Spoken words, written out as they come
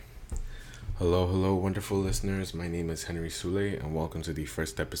Hello, wonderful listeners. My name is Henry Sule, and welcome to the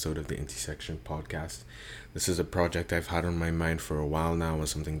first episode of the Intersection podcast. This is a project I've had on my mind for a while now, and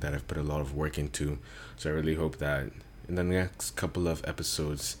something that I've put a lot of work into. So I really hope that in the next couple of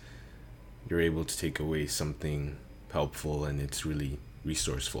episodes, you're able to take away something helpful and it's really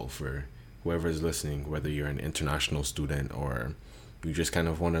resourceful for whoever is listening, whether you're an international student or you just kind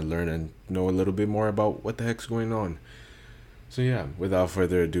of want to learn and know a little bit more about what the heck's going on. So yeah, without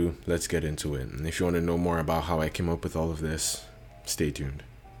further ado, let's get into it. And if you want to know more about how I came up with all of this, stay tuned.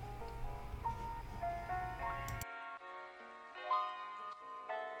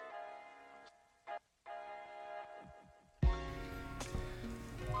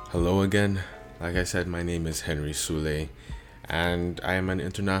 Hello again. Like I said, my name is Henry Sule, and I am an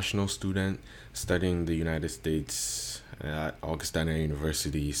international student studying the United States at Augustana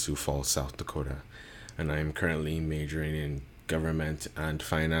University, Sioux Falls, South Dakota. And I am currently majoring in government and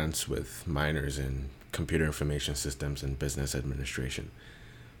finance with minors in computer information systems and business administration.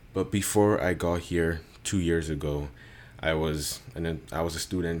 But before I got here 2 years ago, I was a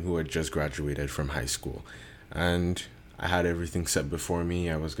student who had just graduated from high school, and I had everything set before me.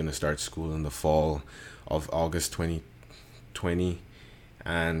 I was gonna start school in the fall of August 2020,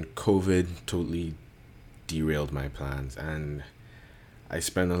 and COVID totally derailed my plans, and I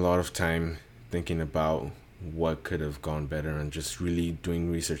spent a lot of time thinking about what could have gone better and just really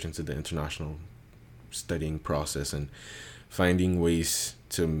doing research into the international studying process and finding ways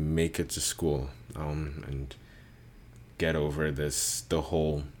to make it to school, and get over the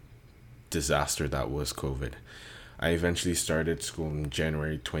whole disaster that was COVID. I eventually started school in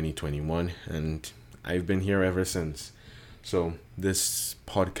January 2021, and I've been here ever since. So this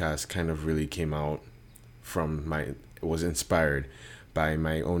podcast kind of really came out from was inspired by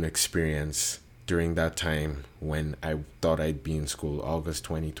my own experience during that time when I thought I'd be in school, August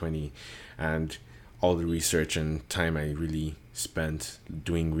 2020, and all the research and time I really spent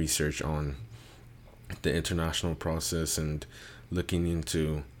doing research on the international process and looking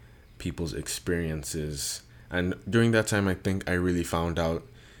into people's experiences. And during that time, I think I really found out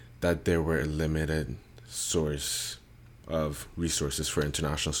that there were a limited source of resources for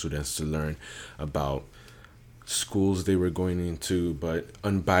international students to learn about schools they were going into, but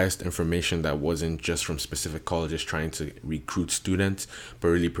unbiased information that wasn't just from specific colleges trying to recruit students, but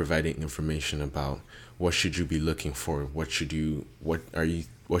really providing information about what should you be looking for, what should you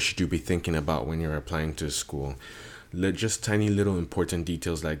be thinking about when you're applying to school. Just tiny little important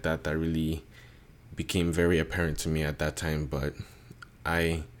details like that really became very apparent to me at that time. But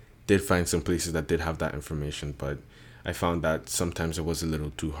I did find some places that did have that information, but I found that sometimes it was a little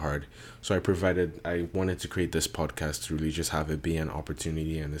too hard. So I wanted to create this podcast to really just have it be an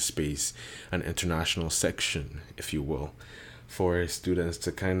opportunity and a space, an international section, if you will, for students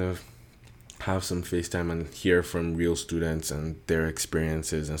to kind of have some FaceTime and hear from real students and their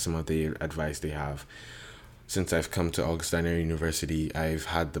experiences and some of the advice they have. Since I've come to Augustana University, I've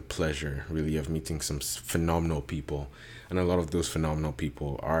had the pleasure really of meeting some phenomenal people. And a lot of those phenomenal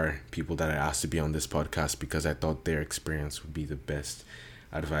people are people that I asked to be on this podcast because I thought their experience would be the best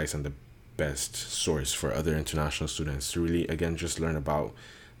advice and the best source for other international students to really, again, just learn about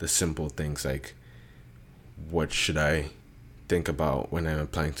the simple things like what should I think about when I'm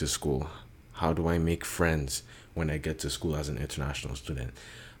applying to school? How do I make friends when I get to school as an international student?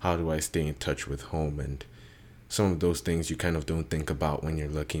 How do I stay in touch with home? And some of those things you kind of don't think about when you're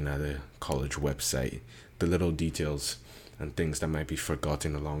looking at a college website, the little details and things that might be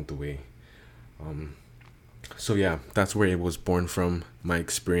forgotten along the way. So yeah, that's where it was born from. My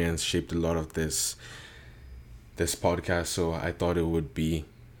experience shaped a lot of this podcast, so I thought it would be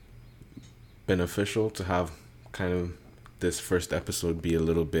beneficial to have kind of this first episode be a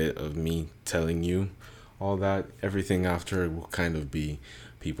little bit of me telling you all that. Everything after will kind of be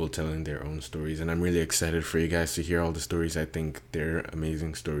people telling their own stories, and I'm really excited for you guys to hear all the stories. I think they're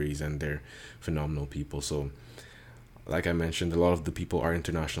amazing stories and they're phenomenal people. So like I mentioned, a lot of the people are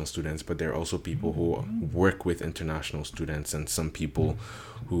international students, but there are also people who work with international students and some people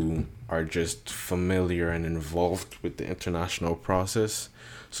who are just familiar and involved with the international process.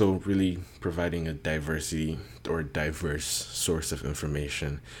 So really providing a diversity or diverse source of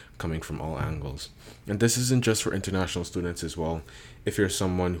information coming from all angles. And this isn't just for international students as well. If you're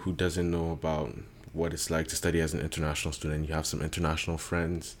someone who doesn't know about what it's like to study as an international student, you have some international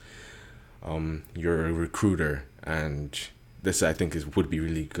friends, you're a recruiter, and this I think would be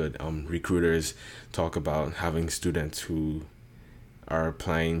really good. Recruiters talk about having students who are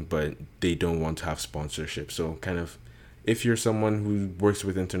applying but they don't want to have sponsorship. So kind of if you're someone who works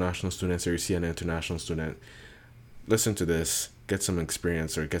with international students or you see an international student, listen to this, get some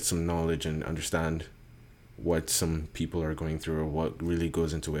experience or get some knowledge and understand what some people are going through or what really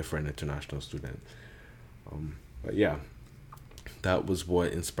goes into it for an international student. But yeah, that was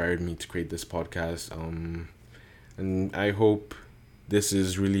what inspired me to create this podcast. And I hope this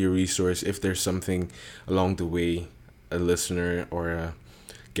is really a resource. If there's something along the way, a listener or a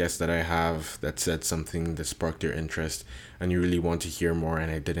guest that I have that said something that sparked your interest and you really want to hear more and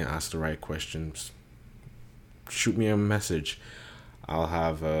I didn't ask the right questions, shoot me a message. I'll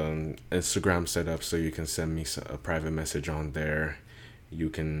have Instagram set up so you can send me a private message on there. You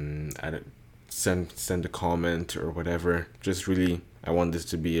can send a comment or whatever. Just really, I want this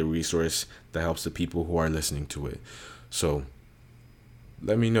to be a resource that helps the people who are listening to it. So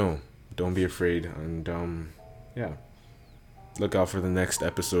let me know. Don't be afraid. And yeah, look out for the next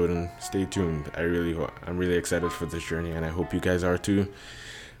episode and stay tuned. I'm really excited for this journey and I hope you guys are too.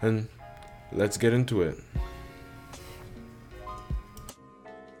 And let's get into it.